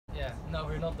No,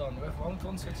 we're not done. We have one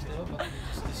concert still, but we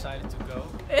just decided to go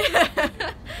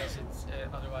because it's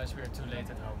otherwise we're too late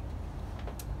at home.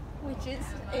 Which is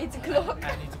 8 o'clock.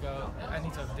 I need to go. I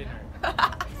need to have dinner.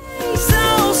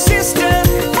 So sister,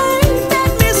 ain't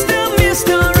that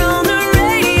Mr. on the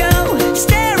radio?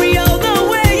 Stereo, the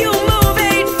way you move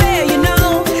ain't fair, you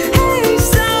know. Hey,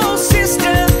 so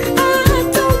sister,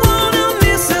 I don't wanna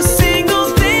miss a single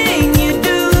thing you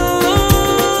do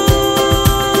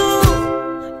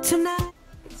tonight.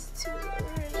 It's too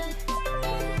early.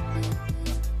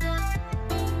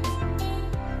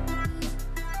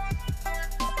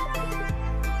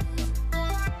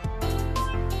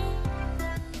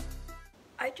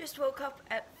 I just woke up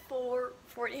at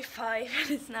 4:45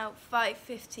 and it's now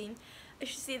 5:15. I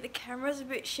should see the camera's a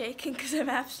bit shaking because I'm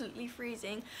absolutely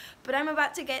freezing. But I'm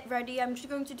about to get ready. I'm just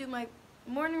going to do my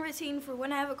morning routine for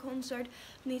when I have a concert.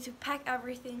 I need to pack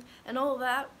everything and all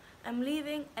that. I'm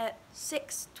leaving at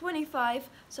 6:25,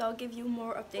 so I'll give you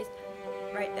more updates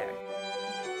right there.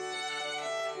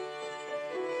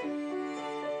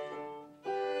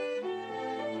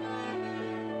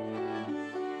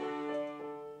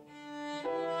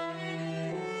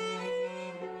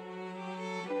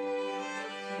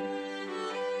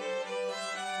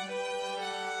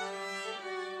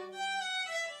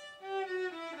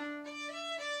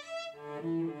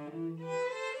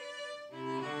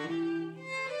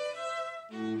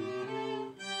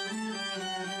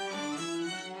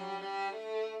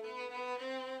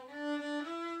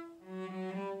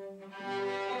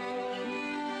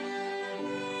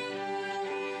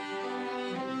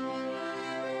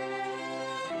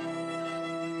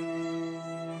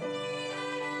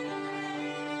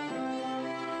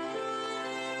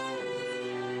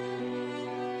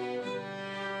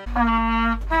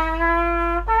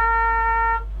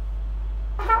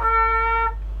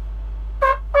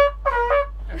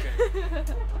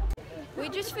 We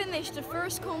just finished the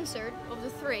first concert of the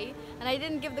 3 and I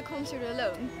didn't give the concert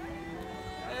alone.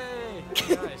 Hey,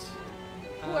 guys.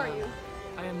 Who are you?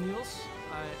 I am Niels.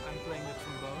 I'm playing the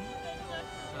trombone.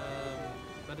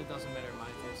 But it doesn't matter,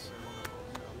 Mayte is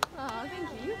wonderful. Oh, thank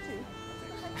you. You too.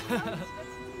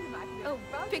 Oh,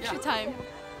 picture time.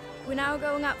 We're now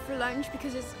going out for lunch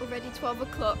because it's already 12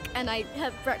 o'clock and I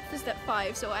have breakfast at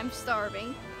 5, so I'm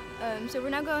starving. So we're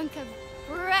now going to have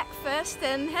breakfast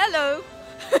and hello!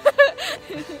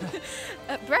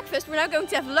 Breakfast, we're now going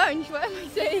to have lunch, what am I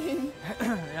saying?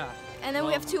 Yeah. And then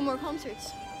we have 2 more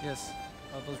concerts. Yes.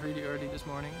 Well, it was really early this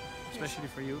morning, especially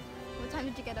for you. What time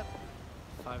did you get up?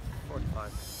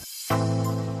 5:45.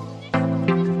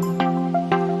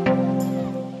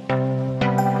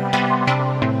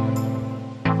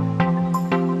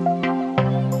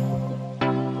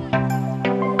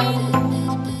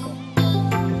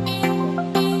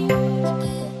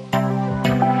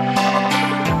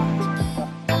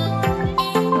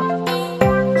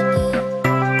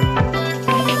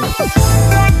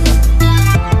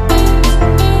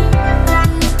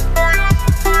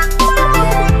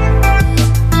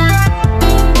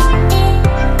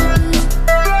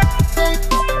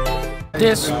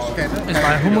 This is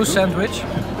my hummus sandwich.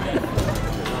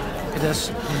 It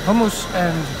has hummus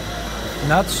and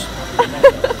nuts,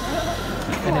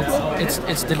 and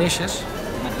it's delicious.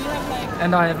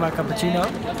 And I have my cappuccino,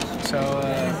 so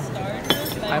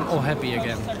I'm all happy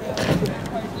again.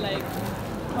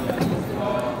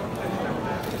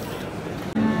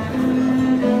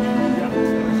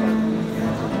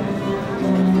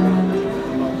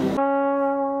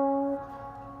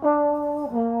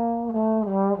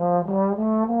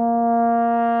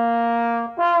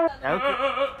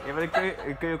 Ja, maar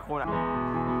dan kun je ook gewoon...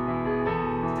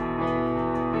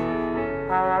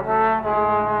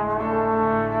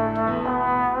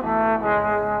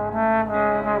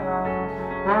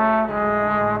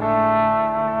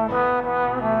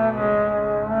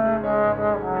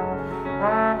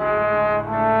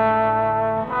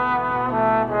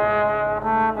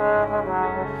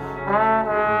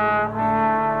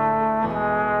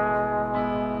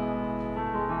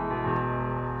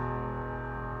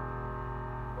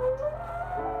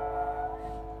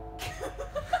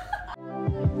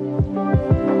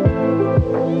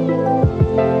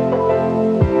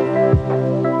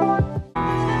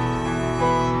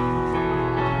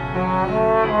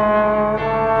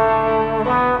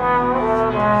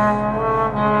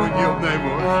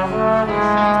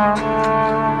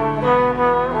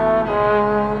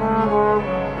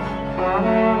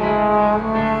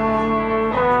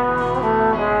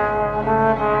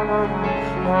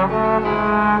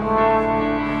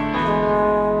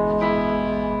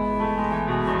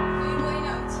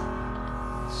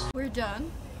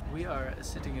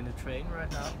 train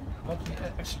right now. What we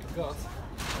actually got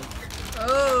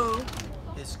Oh,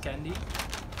 is candy.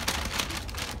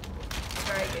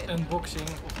 very good. Unboxing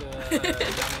of the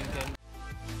candy.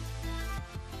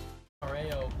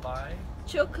 Oreo pie.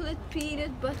 Chocolate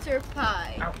peanut butter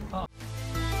pie. Ow. Oh.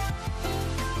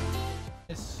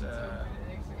 This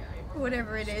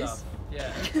Whatever it is. stuff.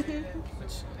 Yeah.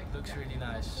 Which looks really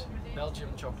nice. Belgium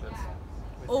chocolate.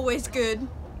 With Always good.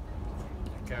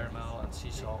 caramel and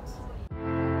sea salt.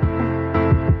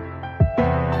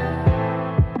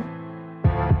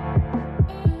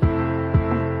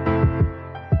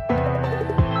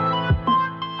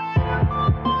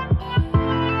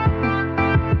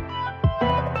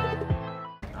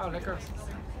 Oh, lekker.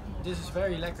 This is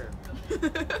very lekker.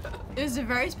 It was a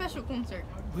very special concert.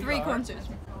 We 3 are- concerts.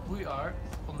 We are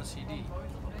on the CD.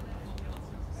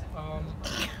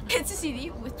 It's a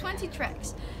CD with 20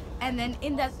 tracks. And then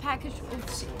in that package of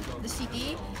the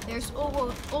CD, there's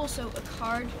also a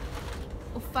card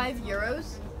of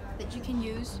 €5 that you can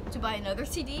use to buy another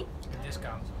CD.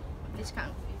 Discount.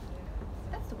 Discount.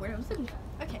 That's the word I was looking for.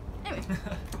 Okay, anyway.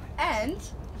 and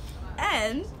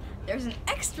there's an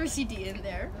extra CD in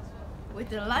there with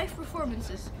the live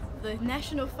performances of the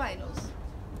national finals.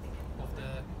 Of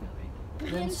the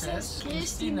Princess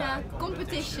Christina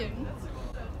Competition.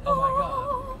 Oh my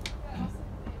god.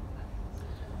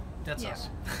 That's Yeah. us.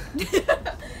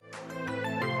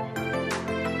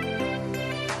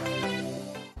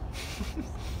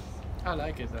 I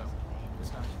like it though.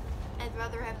 It's nice. I'd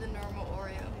rather have the normal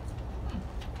Oreo.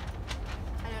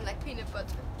 I don't like peanut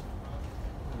butter.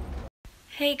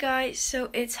 Hey guys, so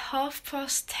it's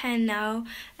 10:30 now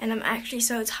and I'm actually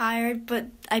so tired, but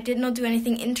I did not do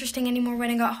anything interesting anymore when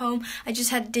I got home. I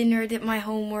just had dinner, did my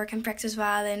homework and practiced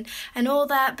violin and all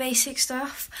that basic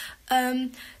stuff.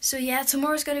 So yeah,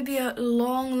 tomorrow's going to be a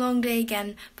long day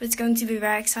again, but it's going to be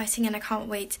very exciting and I can't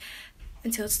wait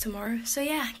until it's tomorrow. So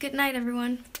yeah, good night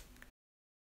everyone.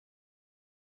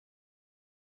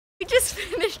 We just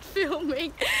finished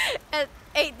filming at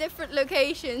 8 different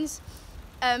locations.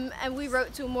 And we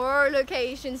wrote to more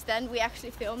locations than we actually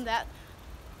filmed at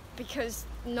because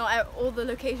not all the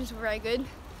locations were very good.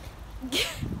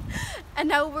 And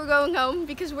now we're going home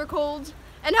because we're cold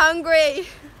and hungry.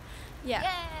 Yeah.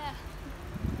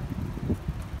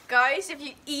 Guys, if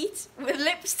you eat with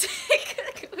lipstick,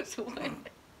 it goes away.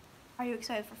 Are you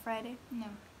excited for Friday? No.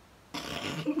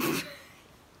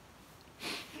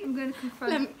 I'm gonna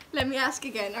confront. Let me ask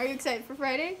again. Are you excited for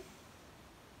Friday?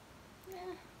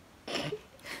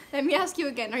 Let me ask you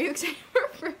again. Are you excited for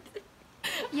Friday?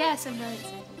 Yes, I'm very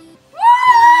excited.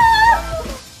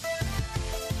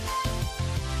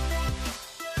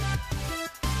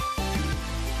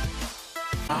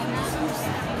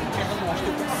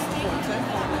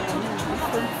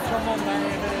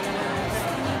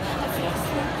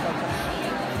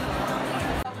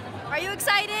 Are you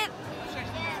excited?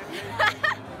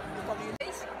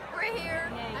 We're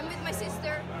here. I'm with my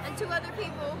sister and 2 other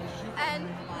people, and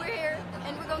we're here,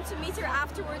 and we're going to meet her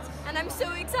afterwards, and I'm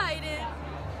so excited.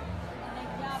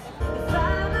 If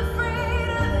I'm afraid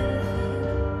of anything,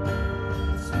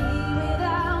 it's me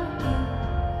without you.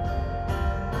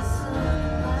 My sun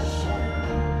and my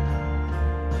shadow.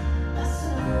 My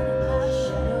sun and my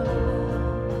shadow.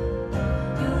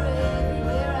 You're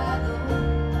everywhere I go.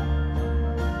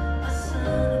 My sun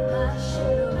and my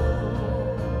shadow.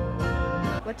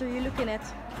 What are you looking at?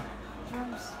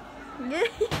 Drums. Yeah,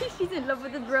 she's in love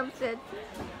with the drum set.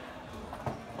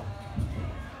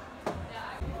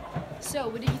 So,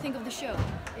 what did you think of the show?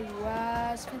 It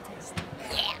was fantastic.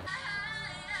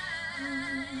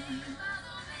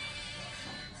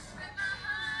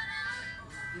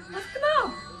 Let's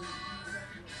go!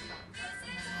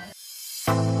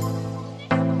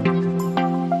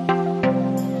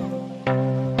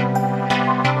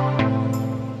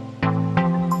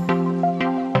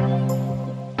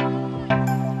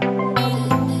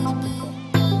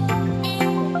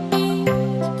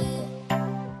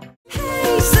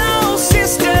 Hey, soul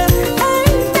sister,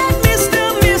 ain't that Mr.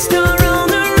 on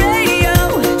the radio?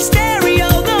 Stereo,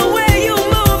 the way you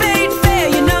move ain't fair,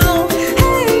 you know.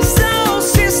 Hey, soul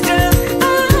sister,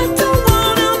 I don't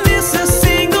wanna miss a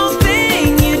single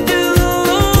thing you do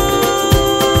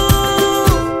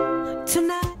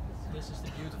tonight. This is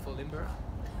the beautiful Limburg.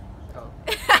 Oh.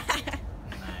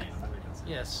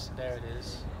 Yes, there it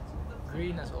is.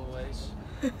 Green as always.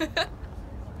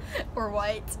 Or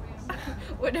white.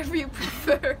 Whatever you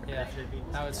prefer. Yeah.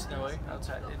 Now it's snowing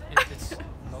outside. It's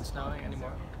not snowing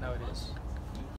anymore. Now it is.